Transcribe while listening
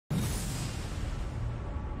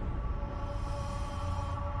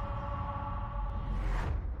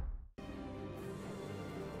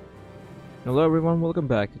Hello everyone, welcome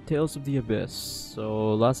back to Tales of the Abyss.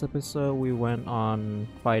 So last episode we went on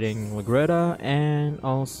fighting Lagreta and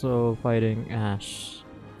also fighting Ash.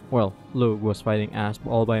 Well, Luke was fighting Ash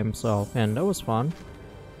all by himself and that was fun.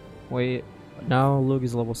 Wait, now Luke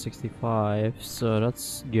is level 65, so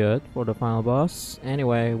that's good for the final boss.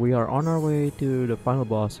 Anyway, we are on our way to the final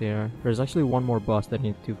boss here. There's actually one more boss that I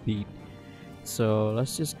need to beat. So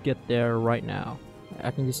let's just get there right now. I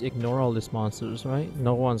can just ignore all these monsters, right?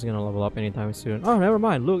 No one's gonna level up anytime soon. Oh, never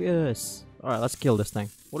mind. Look at this. Alright, let's kill this thing.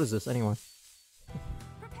 What is this anyway?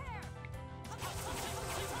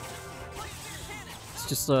 It's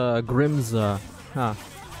just a Grimza. Huh.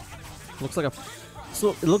 Looks like a...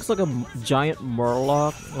 So it looks like a giant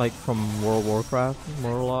Murloc, like from World of Warcraft.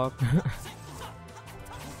 Murloc.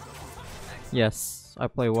 Yes, I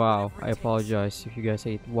play WoW. I apologize if you guys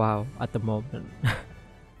hate WoW at the moment.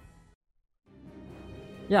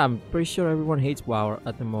 Yeah, I'm pretty sure everyone hates WoW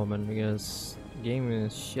at the moment because the game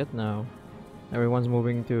is shit now. Everyone's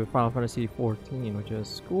moving to Final Fantasy 14, which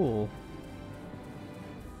is cool.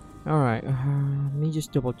 Alright, let me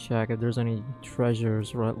just double check if there's any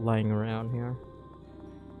treasures lying around here.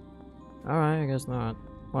 Alright, I guess not.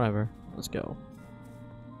 Whatever, let's go.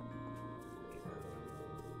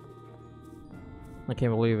 I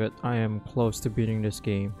can't believe it, I am close to beating this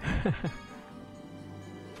game.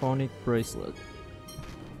 Phonic bracelet.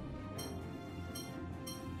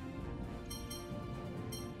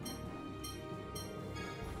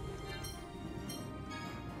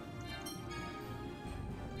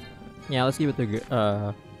 Yeah, let's give it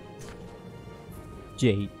to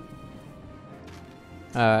Jade.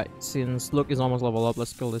 Since Luke is almost level up,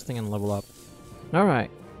 let's kill this thing and level up.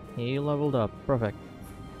 Alright, he leveled up. Perfect.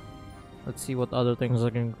 Let's see what other things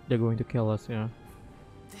they're going to kill us, yeah.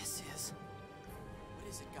 This is... What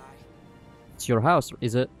is it, guy? It's your house,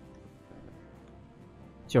 is it?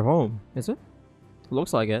 It's your home, is it?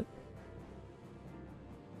 Looks like it.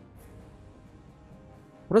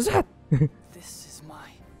 What is that? This is my...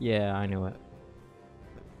 Yeah, I knew it.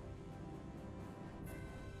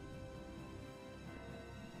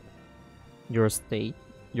 Your estate,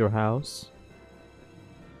 your house.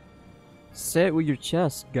 Say it with your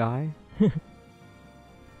chest, guy.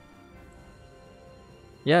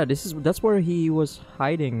 Yeah, that's where he was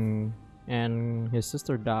hiding, and his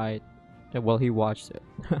sister died. Well, he watched it.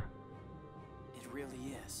 It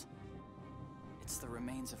really is. It's the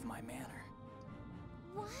remains of my manor.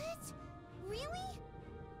 What? Really?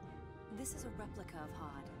 This is a replica of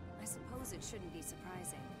Hod. I suppose it shouldn't be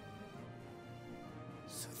surprising.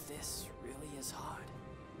 So this really is Hod.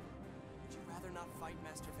 Would you rather not fight,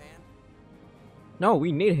 Master Van? No,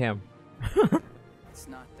 we need him. It's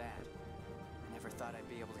not that. I never thought I'd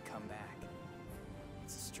be able to come back.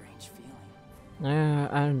 It's a strange feeling. Yeah,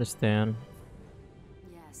 I understand.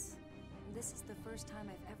 Yes. This is the first time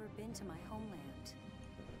I've ever been to my homeland.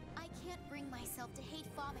 I can't bring myself to hate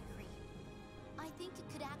Fomicry. I think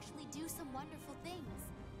it could actually do some wonderful things.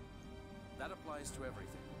 That applies to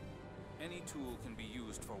everything. Any tool can be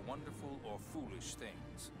used for wonderful or foolish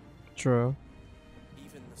things. True.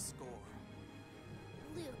 Even the score.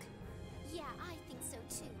 Luke, yeah, I think so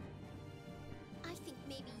too. I think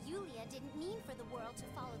maybe Yulia didn't mean for the world to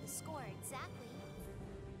follow the score exactly.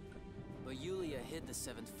 But Yulia hid the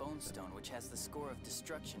 7th phone stone, which has the score of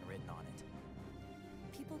destruction written on it.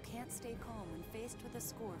 People can't stay calm when faced with a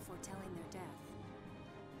score foretelling their death.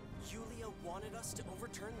 Yulia wanted us to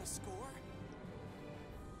overturn the score?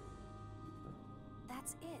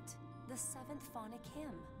 That's it. The 7th phonic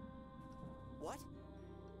hymn. What?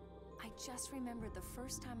 I just remembered the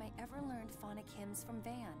first time I ever learned phonic hymns from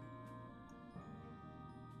Van.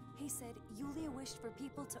 He said Yulia wished for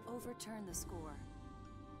people to overturn the score.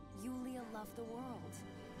 Yulia loved the world.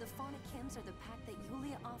 The phonic hymns are the pact that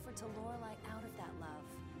Yulia offered to Lorelei out of that love.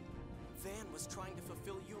 Van was trying to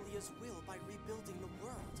fulfill Yulia's will by rebuilding the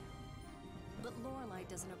world. But Lorelei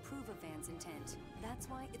doesn't approve of Van's intent. That's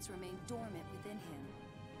why it's remained dormant within him.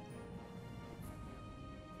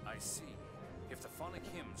 I see. If the phonic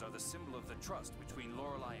hymns are the symbol of the trust between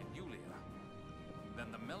Lorelei and Yulia,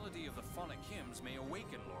 then the melody of the phonic hymns may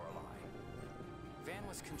awaken Lorelei. Van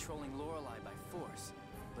was controlling Lorelei by force,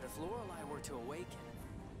 but if Lorelei were to awaken,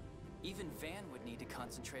 even Van would need to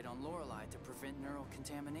concentrate on Lorelei to prevent neural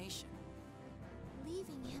contamination.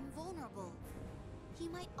 Leaving him vulnerable. He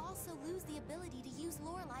might also lose the ability to use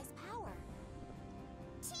Lorelei's power.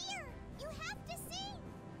 Tear, you have to sing!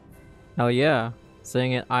 Hell yeah.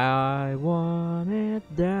 Sing it, I want it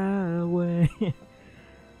that way. Yeah,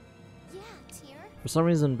 Tear. For some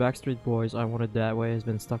reason, Backstreet Boys' I Want It That Way has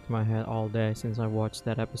been stuck in my head all day since I watched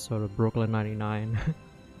that episode of Brooklyn 99.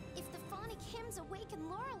 If the phonic hymns awaken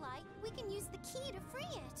Lorelei, we can use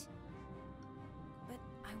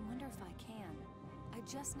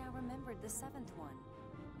remembered the 7th one.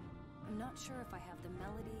 I'm not sure if I have the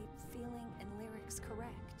melody, feeling, and lyrics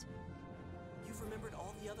correct. You've remembered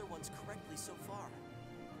all the other ones correctly so far.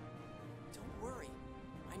 Don't worry.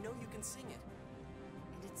 I know you can sing it.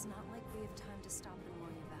 And it's not like we have time to stop and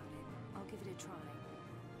worry about it. I'll give it a try.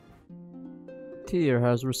 Tyr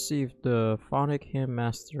has received the Phonic Hymn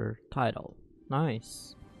Master title.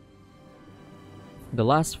 Nice. The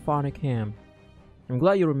last Phonic Hymn. I'm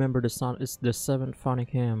glad you remember the 7th Phonic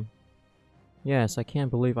Hymn. Yes, I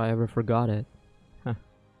can't believe I ever forgot it. Huh.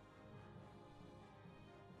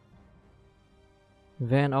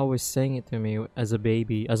 Van always sang it to me as a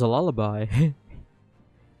baby, as a lullaby.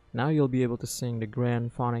 Now you'll be able to sing the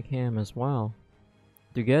Grand Phonic Hymn as well.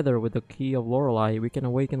 Together with the Key of Lorelei, we can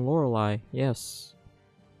awaken Lorelei. Yes.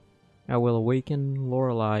 I will awaken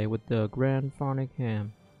Lorelei with the Grand Phonic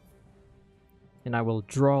Hymn. And I will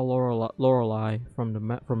draw Lorelei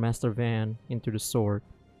from Master Van into the sword.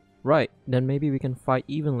 Right, then maybe we can fight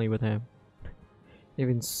evenly with him.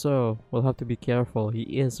 Even so, we'll have to be careful. He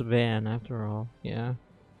is Van after all. Yeah,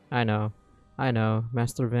 I know.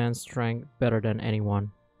 Master Van's strength better than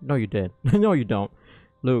anyone. No, you did. No, you don't.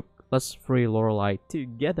 Luke, let's free Lorelei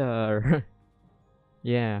together.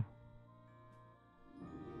 Yeah.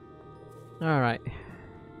 Alright.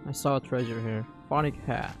 I saw a treasure here. Phonic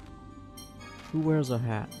hat. Who wears a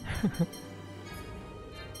hat?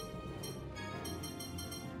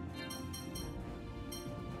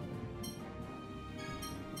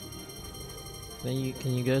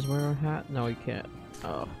 Can you guys wear a hat? No, you can't.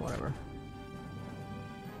 Oh, whatever.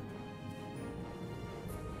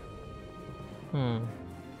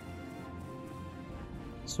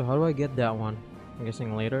 So how do I get that one? I'm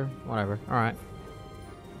guessing later? Whatever. Alright.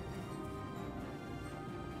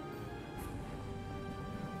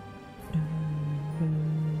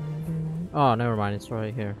 Oh, never mind. It's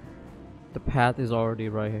right here. The path is already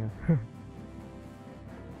right here.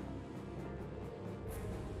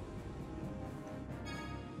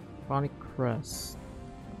 Phonic crest.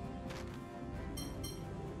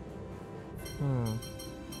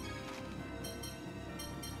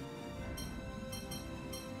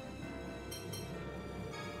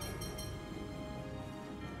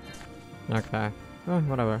 Okay. Oh,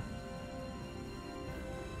 whatever.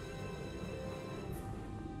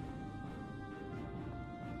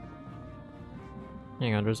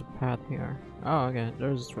 Hang on, there's a path here. Oh, okay,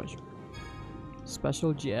 there's a treasure.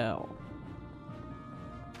 Special gel.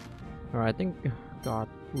 Alright, I think... God,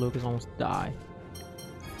 Lucas almost died.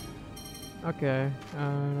 Okay,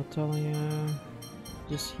 Natalia...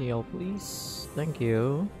 Just heal, please. Thank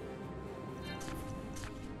you.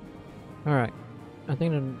 Alright. I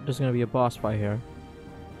think there's gonna be a boss fight here.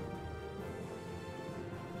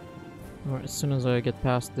 Alright, as soon as I get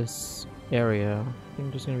past this area, I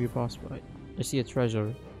think there's gonna be a boss fight. I see a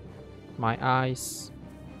treasure. My eyes.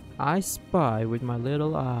 I spy with my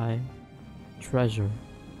little eye. Treasure.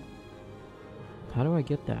 How do I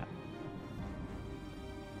get that?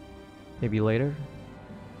 Maybe later?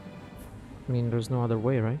 I mean, there's no other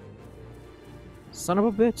way, right? Son of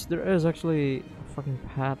a bitch, there is actually a fucking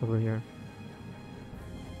path over here.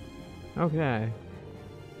 Okay.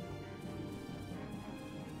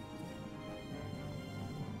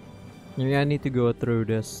 Maybe I need to go through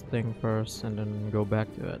this thing first and then go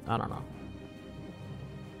back to it. I don't know.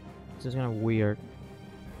 This is kind of weird.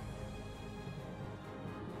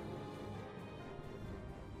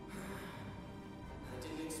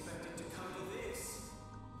 Didn't expect it to come to this.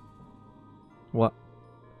 What?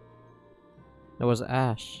 That was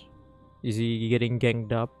Ash. Is he getting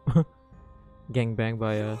ganged up? Gangbanged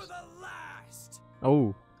by us.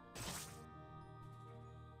 Oh.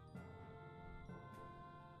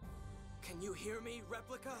 Can you hear me,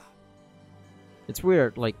 Replica? It's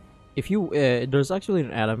weird, like, if you, there's actually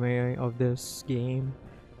an anime of this game,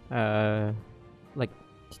 like,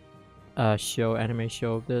 anime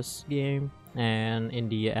show of this game, and in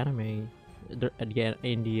the anime,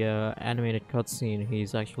 in the animated cutscene,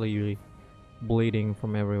 he's actually bleeding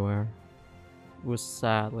from everywhere. It was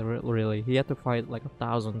sad, really. He had to fight like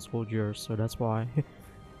 1,000 soldiers, so that's why.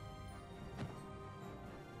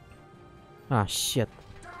 Ah, shit.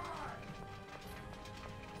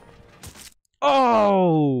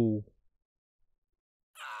 Oh!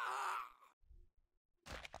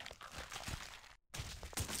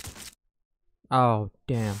 Oh,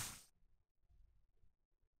 damn.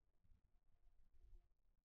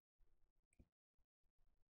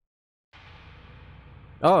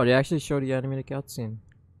 Oh, they actually showed the animated cutscene.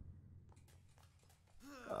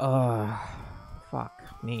 Fuck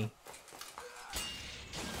me.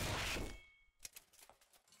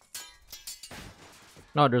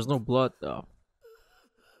 No, there's no blood though.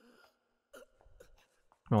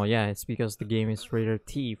 Oh yeah, it's because the game is rated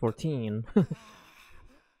T14.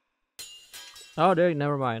 Oh,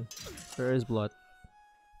 never mind. There is blood.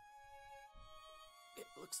 It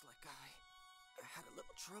looks like I had a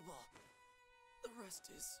little trouble. The rest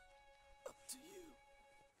is up to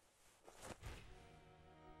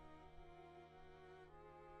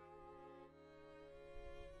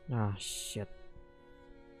you. Ah, shit.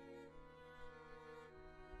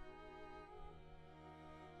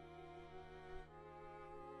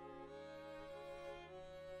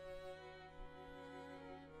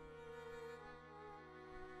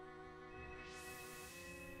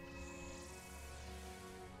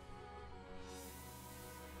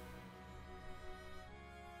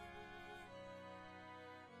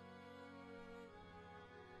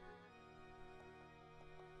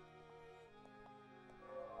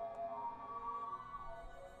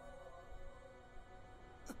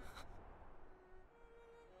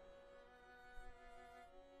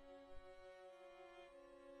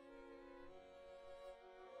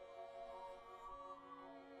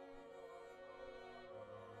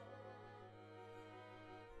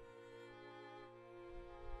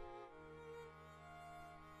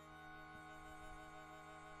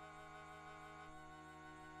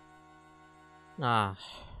 Ah,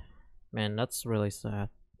 man, that's really sad.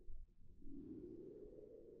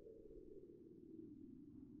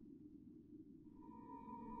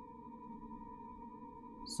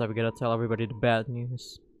 So we gotta tell everybody the bad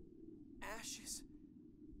news. Ash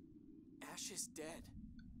is dead.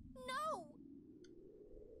 No!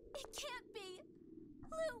 It can't be!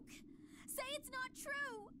 Luke! Say it's not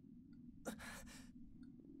true!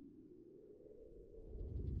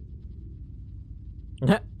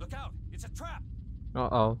 Look out! It's a trap!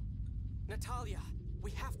 Uh-oh. Natalia,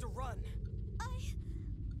 we have to run.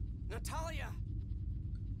 Natalia!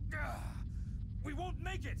 We won't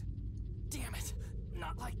make it! Damn it!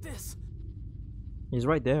 Not like this! He's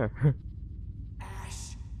right there.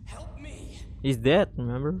 Ash, help me! He's dead,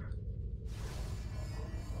 remember?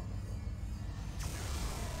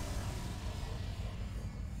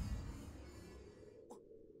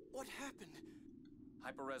 What happened?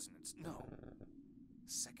 Hyperresonance, no.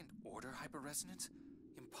 Second order hyperresonance?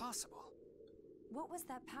 Impossible. What was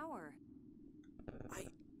that power?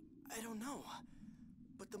 I don't know.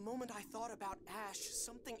 But the moment I thought about Ash,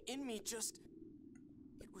 something in me just...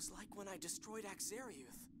 It was like when I destroyed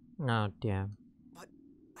Axariuth. Oh, damn. But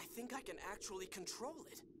I think I can actually control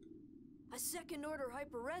it. A second order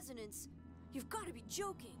hyperresonance? You've got to be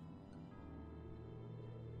joking.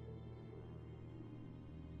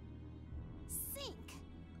 Sync!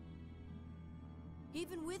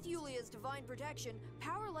 Even with Yulia's divine protection,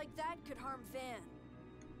 power like that could harm Van.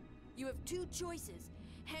 You have two choices.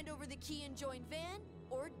 Hand over the key and join Van,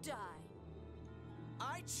 or die.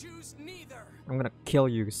 I choose neither! I'm gonna kill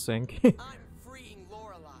you, Sync. I'm freeing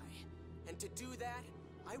Lorelei. And to do that,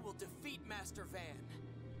 I will defeat Master Van.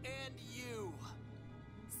 And you!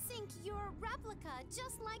 Sync, you're a replica,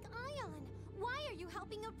 just like Ion. Why are you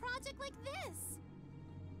helping a project like this?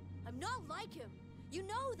 I'm not like him. You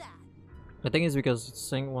know that. I think it's because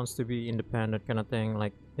Sync wants to be independent kind of thing.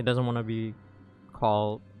 Like, he doesn't want to be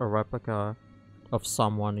called a replica of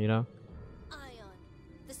someone, you know? Ion.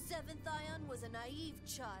 The seventh Ion was a naive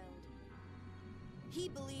child. He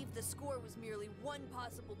believed the score was merely one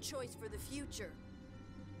possible choice for the future.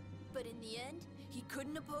 But in the end, he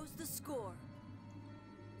couldn't oppose the score.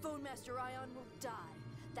 Phone Master Ion will die.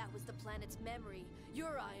 That was the planet's memory.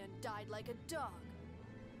 Your Ion died like a dog.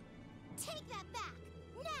 Take that back,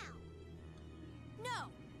 now!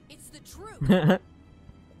 No, it's the truth.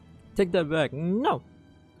 Take that back. No!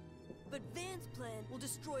 But Van's plan will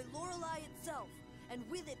destroy Lorelei itself, and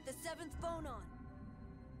with it, the seventh phonon.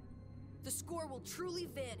 The score will truly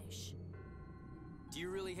vanish. Do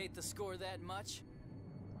you really hate the score that much?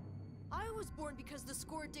 I was born because the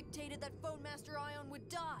score dictated that Phone Master Ion would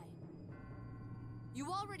die.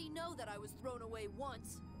 You already know that I was thrown away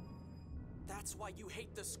once. That's why you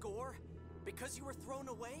hate the score? Because you were thrown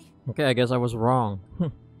away? Okay, I guess I was wrong.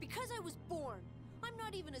 Because I was born. I'm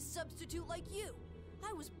not even a substitute like you.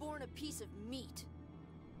 I was born a piece of meat.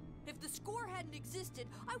 If the score hadn't existed,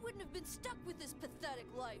 I wouldn't have been stuck with this pathetic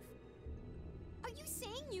life. Are you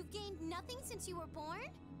saying you've gained nothing since you were born?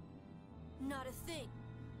 Not a thing.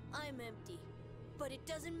 I'm empty. But it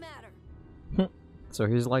doesn't matter. So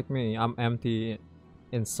he's like me. I'm empty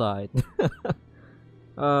inside.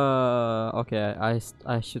 Okay,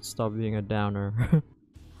 I should stop being a downer.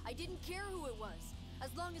 I didn't care who it was,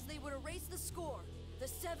 as long as they would erase the score, the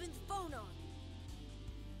seventh phonon.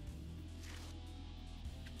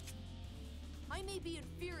 I may be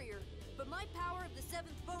inferior, but my power of the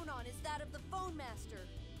seventh phonon is that of the Phone Master.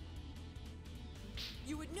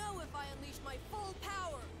 You would know if I unleashed my full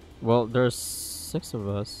power. Well, there's 6 of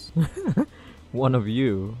us. One of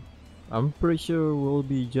you. I'm pretty sure we'll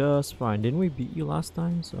be just fine. Didn't we beat you last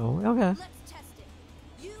time? So, okay. Let's test it.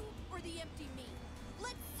 You or the empty me.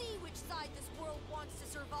 Let's see which side this world wants to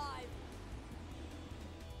survive.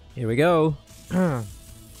 Here we go.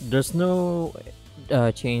 There's no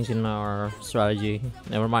change in our strategy.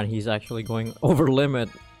 Never mind, he's actually going over limit.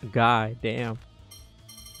 Guy, damn.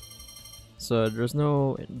 So there's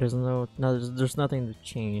nothing to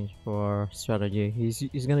change for strategy.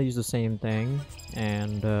 He's gonna use the same thing,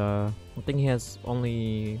 and I think he has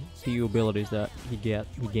only few abilities that he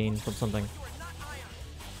gained from something.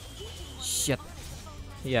 Shit.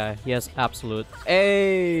 Yeah, he has absolute.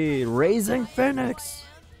 Hey, Raising Phoenix.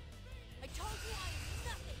 I told you I am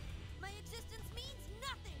nothing. My existence means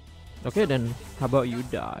nothing. Okay then, how about you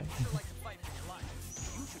die?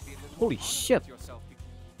 Holy shit.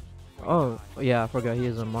 Oh, yeah, I forgot he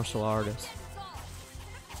is a martial artist.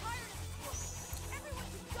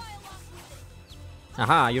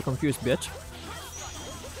 Aha, you're confused, bitch.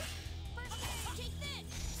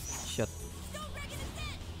 Shit.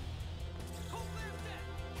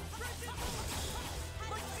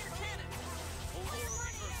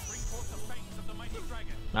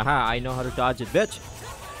 Aha, I know how to dodge it, bitch.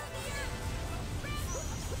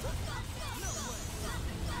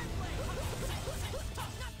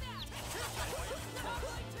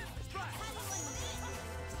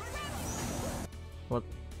 What?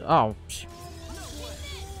 Oh.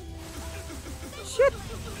 Shit.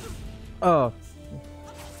 Oh.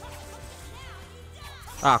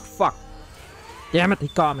 Ah, fuck. Damn it, he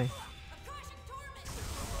caught me.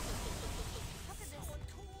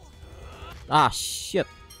 Ah, shit.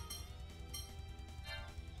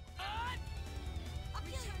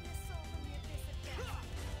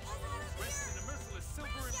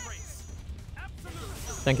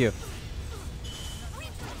 Thank you.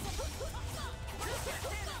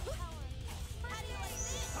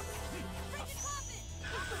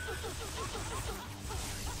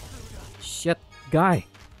 Shit, guy.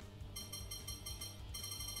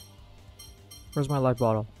 Where's my life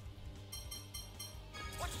bottle?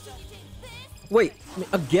 Wait,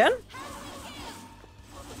 again?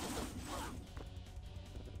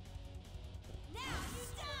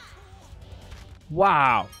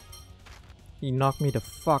 Wow. He knocked me the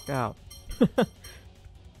fuck out.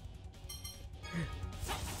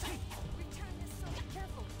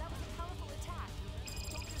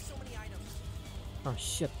 Oh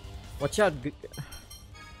shit. Watch out.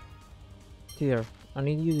 Here, I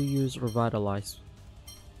need you to use Revitalize.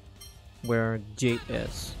 Where Jade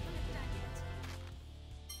is.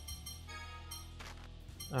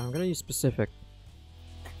 I'm gonna use specific.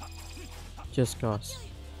 Just cause.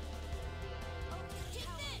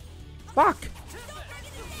 Fuck!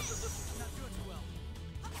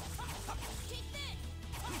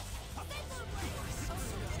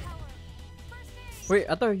 Wait,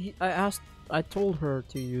 I thought I told her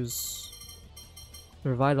to use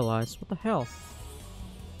Revitalize. What the hell?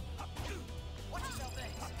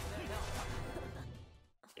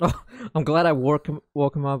 Oh, I'm glad I woke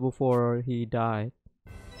him up before he died.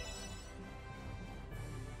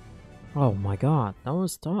 Oh my god, that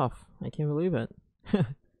was tough. I can't believe it. Can't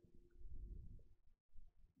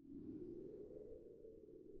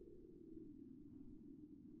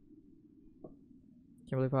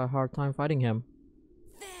believe I had a hard time fighting him.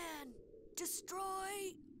 Van,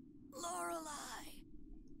 destroy Lorelei.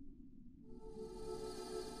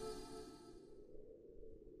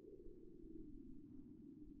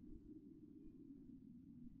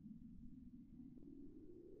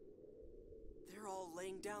 They're all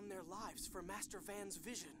laying down their lives for Master Van's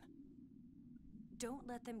vision. Don't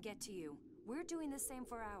let them get to you. We're doing the same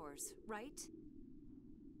for ours, right?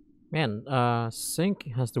 Man, Sync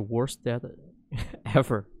has the worst death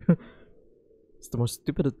ever. It's the most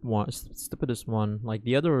stupidest one. Like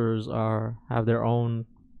the others have their own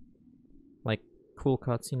like cool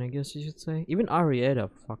cutscene, I guess you should say. Even Arietta,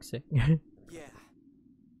 for fuck's sake. Yeah.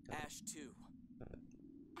 Ash too.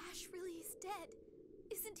 Ash really is dead,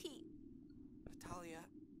 isn't he? Natalia,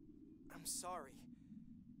 I'm sorry.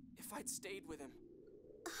 If I'd stayed with him.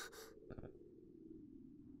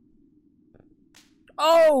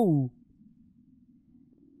 Oh!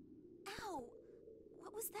 Ow!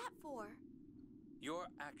 What was that for? Your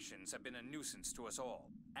actions have been a nuisance to us all,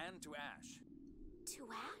 and to Ash. To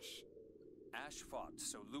Ash? Ash fought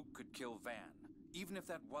so Luke could kill Van, even if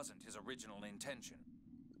that wasn't his original intention.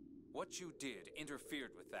 What you did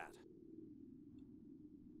interfered with that.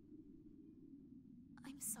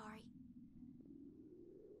 I'm sorry.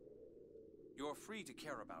 You're free to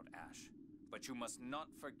care about Ash. but you must not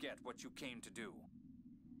forget what you came to do.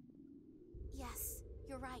 Yes,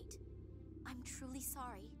 you're right. I'm truly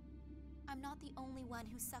sorry. I'm not the only one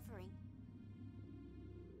who's suffering.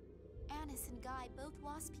 Annis and Guy both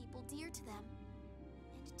lost people dear to them.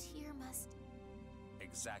 And Tyr must...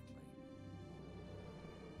 Exactly.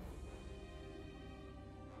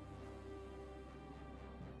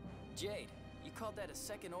 Jade, you called that a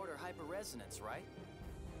second-order hyperresonance, right?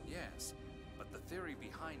 Yes, but the theory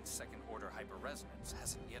behind second-order hyperresonance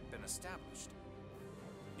hasn't yet been established.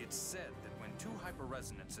 It's said that when two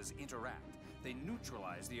hyperresonances interact, they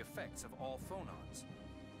neutralize the effects of all phonons.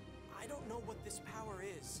 I don't know what this power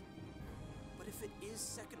is, but if it is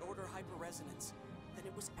second-order hyperresonance, then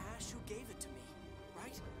it was Ash who gave it to me,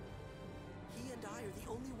 right? He and I are the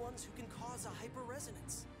only ones who can cause a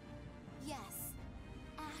hyperresonance. Yes,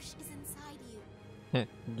 Ash is inside you.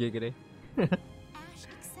 Giggity. Ash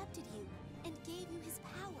accepted you and gave you his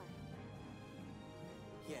power.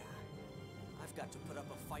 Yeah, I've got to put up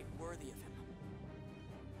a fight worthy of him.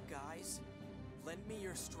 Guys, lend me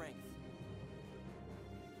your strength.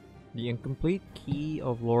 The incomplete Key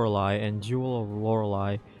of Lorelei and Jewel of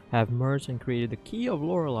Lorelei have merged and created the Key of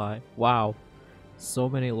Lorelei. Wow, so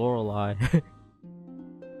many Lorelei.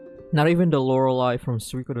 Not even the Lorelei from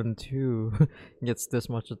Suikoden 2 gets this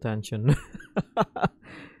much attention.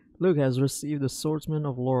 Luke has received the Swordsman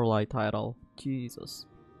of Lorelei title. Jesus.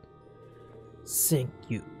 Sink,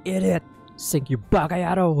 you idiot! Sink, you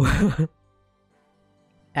bagayado!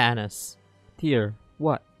 Annis. Tyr,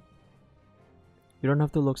 what? You don't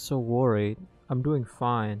have to look so worried. I'm doing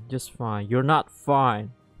fine, just fine. You're not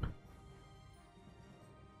fine.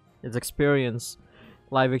 It's experience,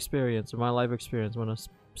 life experience, my life experience. When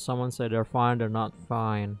someone said they're fine, they're not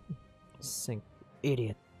fine. Sink,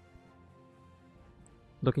 idiot.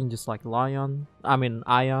 Looking just like Ion,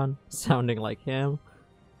 sounding like him.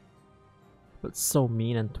 But so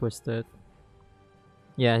mean and twisted.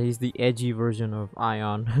 Yeah, he's the edgy version of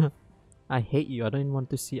Ion. I hate you. I don't want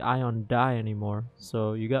to see Ion die anymore.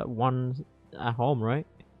 So you got one at home, right?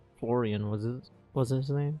 Florian was his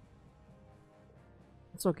name?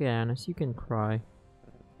 It's okay, Annis. You can cry.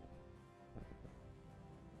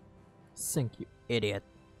 Sink, you idiot.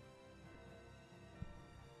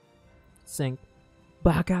 Sink.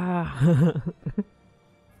 Baka!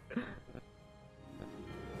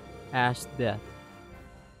 Ash death.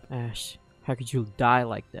 Ash, how could you die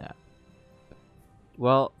like that?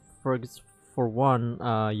 Well, for one,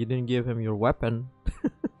 you didn't give him your weapon.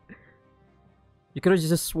 You could have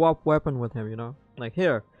just swapped weapon with him, you know? Like,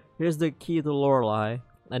 here's the key to Lorelei,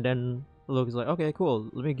 and then Luke's like, okay, cool,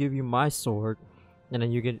 let me give you my sword, and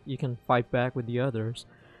then you can fight back with the others.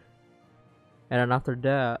 And then after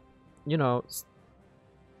that,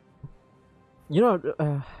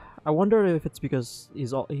 I wonder if it's because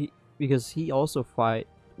he also fight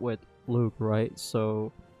with Luke, right?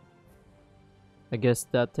 So I guess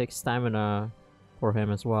that takes stamina for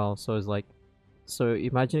him as well. So it's like, so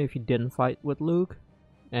imagine if he didn't fight with Luke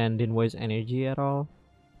and didn't waste energy at all.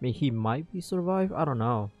 I mean, he might be survive. I don't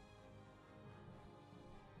know.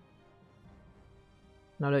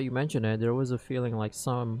 Now that you mention it, there was a feeling like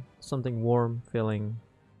something warm feeling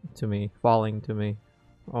to me, falling to me.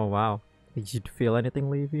 Oh wow. Did you feel anything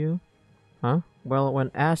leave you? Huh? Well,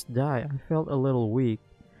 when Ash died, I felt a little weak.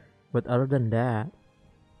 But other than that...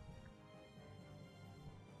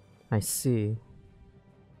 I see.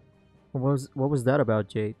 What was that about,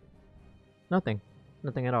 Jade? Nothing.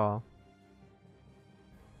 Nothing at all.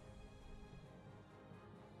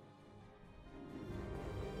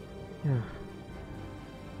 Yeah.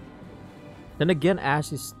 Then again,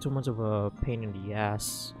 Ash is too much of a pain in the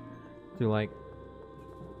ass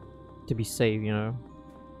to be saved, you know.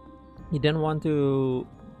 He didn't want to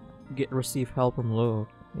receive help from Luke.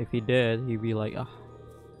 If he did, he'd be like, ah,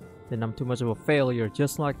 then I'm too much of a failure,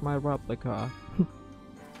 just like my replica.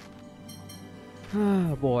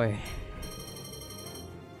 Ah, boy.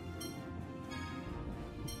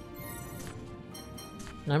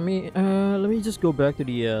 Let me just go back to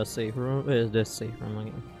the safe room. The safe room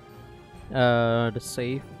again. The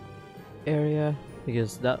safe area,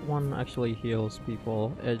 because that one actually heals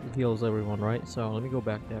people. It heals everyone, right? So let me go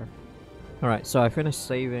back there. Alright, so I finished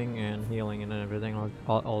saving and healing and everything,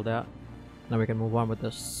 all that. Now we can move on with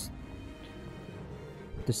this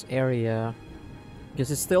area, because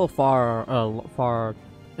it's still far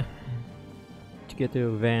to get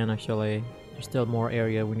to Van. Actually, there's still more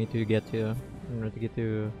area we need to get to in order to get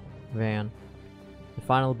to Van. The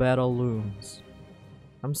final battle looms.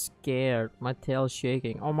 I'm scared. My tail's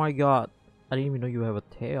shaking. Oh my god, I didn't even know you have a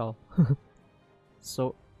tail.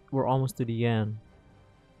 So we're almost to the end.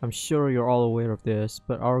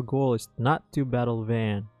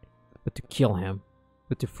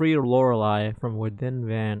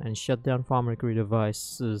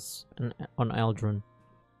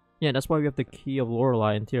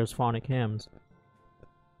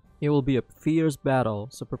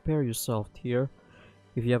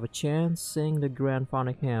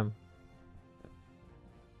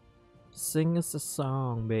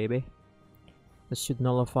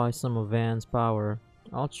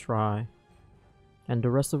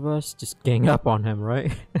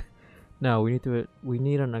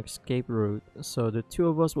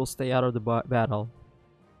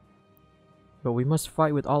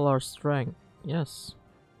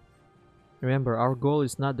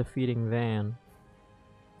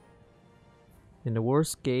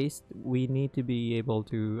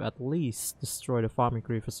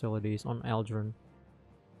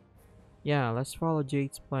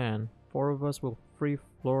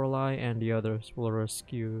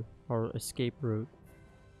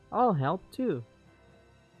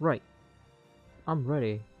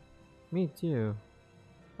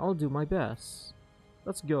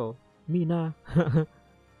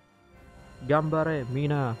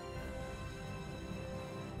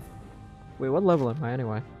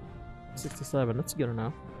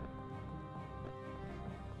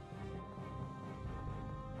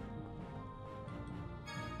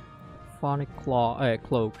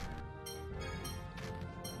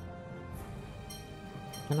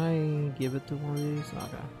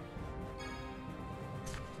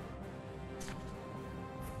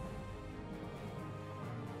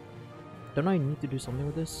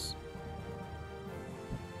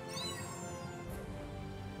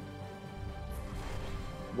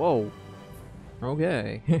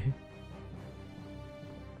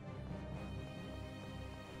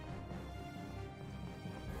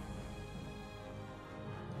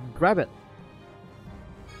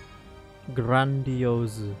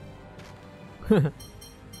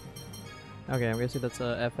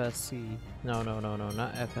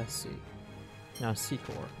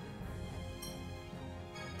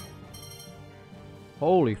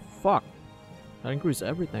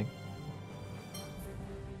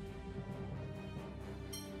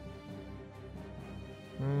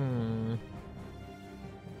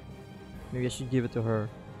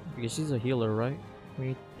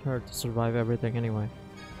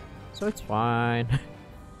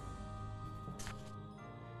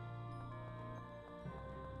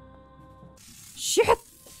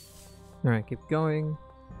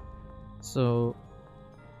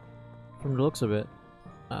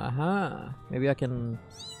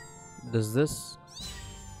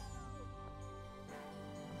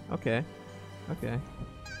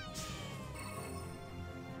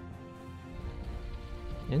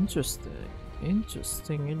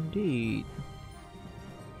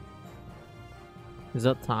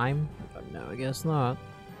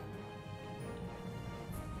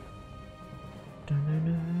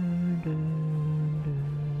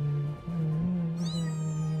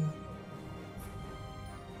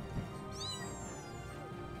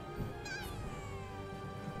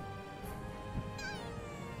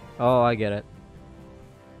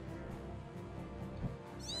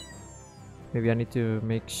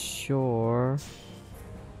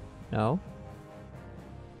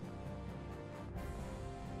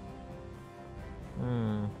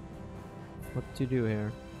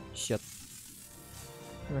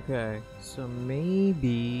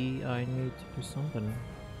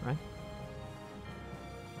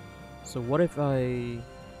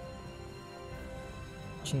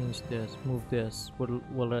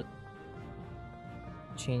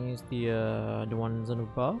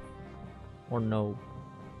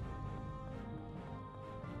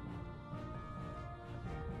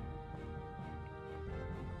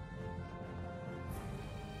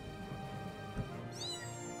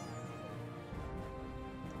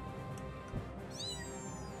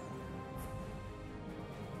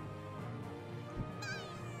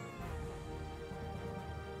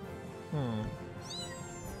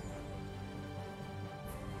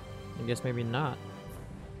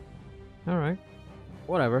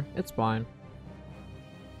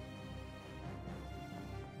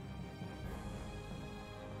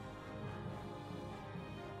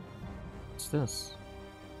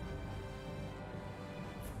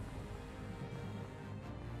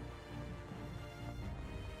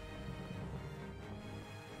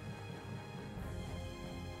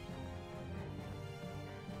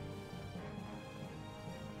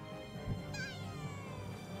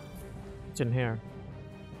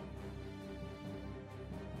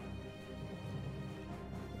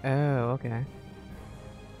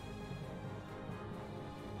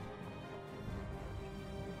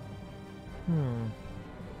 Hmm.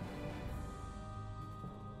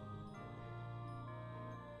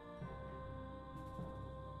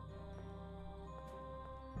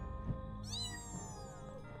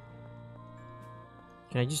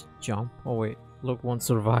 Can I just jump? Oh wait, look, won't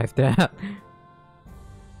survive that.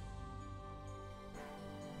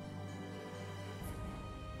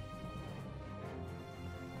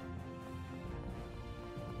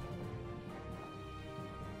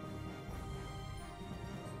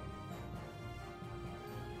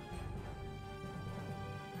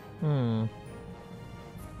 Hmm.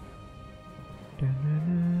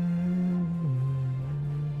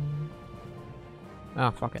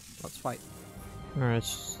 Ah, fuck it. Let's fight. Alright,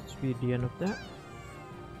 should be the end of that.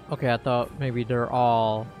 Okay, I thought maybe they're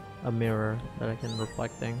all a mirror that I can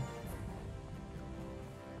reflect thing.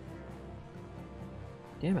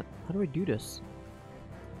 Damn it, how do I do this?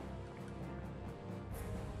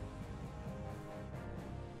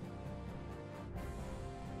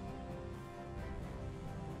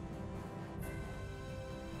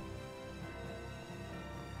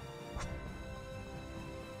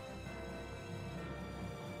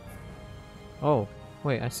 Oh,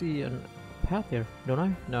 wait, I see a path here, don't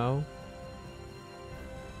I? No.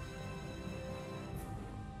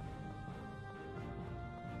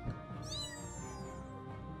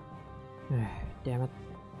 Damn it.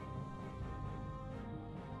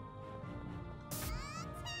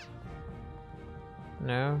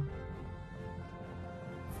 No.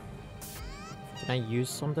 Can I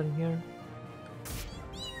use something here?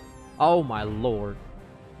 Oh my lord.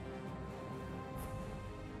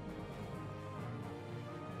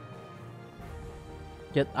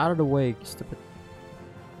 Get out of the way, stupid.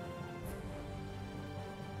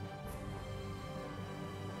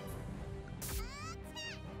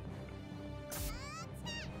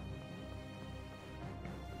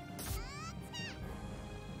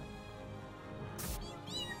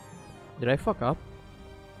 Did I fuck up?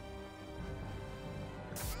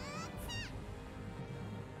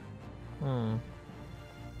 Hmm.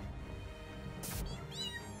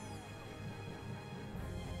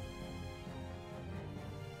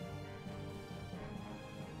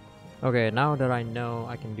 Okay, now that I know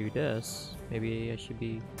I can do this, maybe I should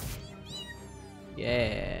be...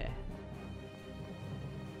 Yeah.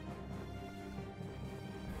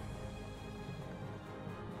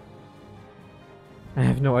 I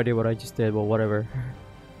have no idea what I just did, but whatever.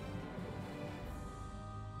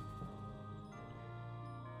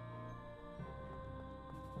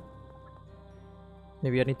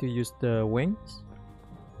 Maybe I need to use the wings?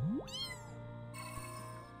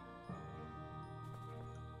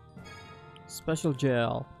 Special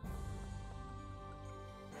gel.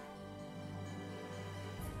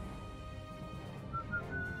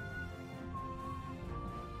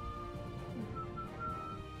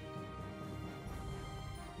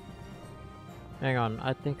 Hang on,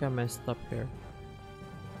 I think I messed up here.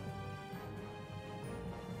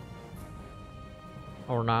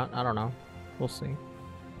 Or not, I don't know. We'll see.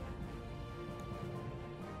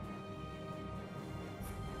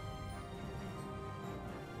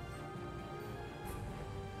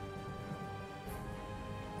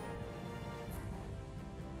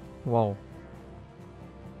 Whoa.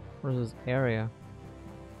 What is this area?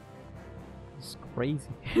 It's crazy.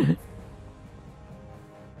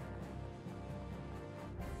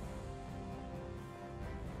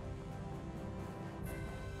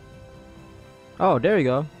 Oh, there you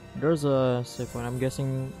go. There's a save point. I'm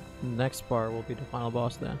guessing the next part will be the final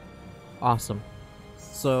boss then. Awesome.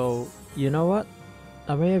 So, you know what?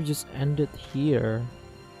 I may have just ended here.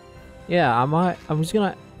 Yeah, I'm just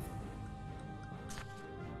gonna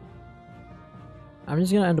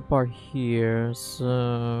end the part here,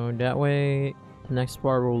 so that way the next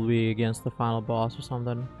part will be against the final boss or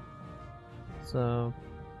something. So,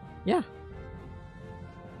 yeah.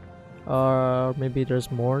 Or maybe there's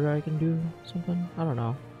more that I can do, something? I don't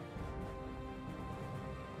know.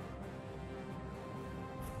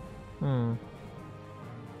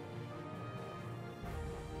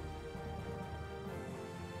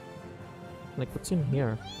 Like, what's in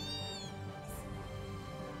here?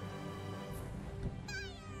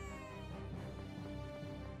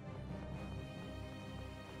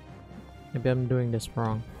 Maybe I'm doing this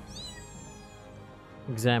wrong.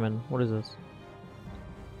 Examine. What is this?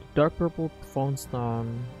 Dark purple phone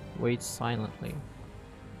stone waits silently.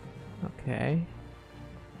 Okay.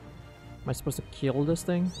 Am I supposed to kill this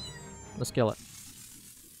thing? Let's kill it.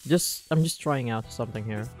 I'm just trying out something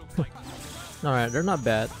here. Alright, they're not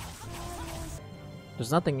bad.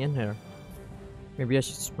 There's nothing in here. Maybe I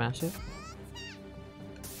should smash it?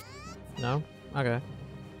 No? Okay.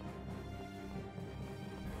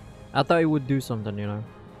 I thought it would do something, you know.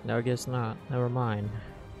 No, I guess not. Never mind.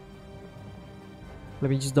 Let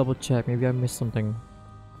me just double check. Maybe I missed something.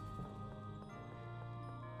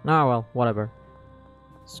 Ah, well, whatever.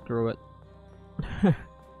 Screw it.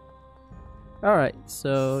 Alright,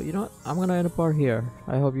 so you know what? I'm gonna end the part here.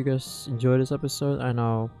 I hope you guys enjoyed this episode. I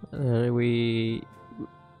know there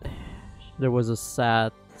was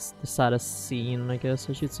the saddest scene, I guess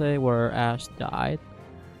I should say, where Ash died,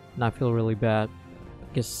 and I feel really bad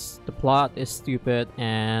because the plot is stupid,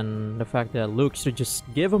 and the fact that Luke should just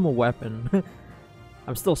give him a weapon.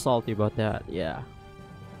 I'm still salty about that. Yeah.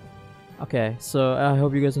 Okay, so I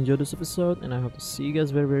hope you guys enjoyed this episode, and I hope to see you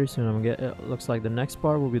guys very, very soon. It looks like the next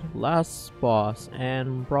part will be the last boss,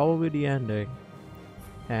 and probably the ending.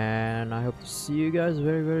 And I hope to see you guys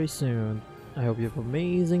very, very soon. I hope you have an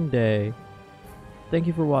amazing day. Thank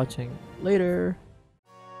you for watching. Later!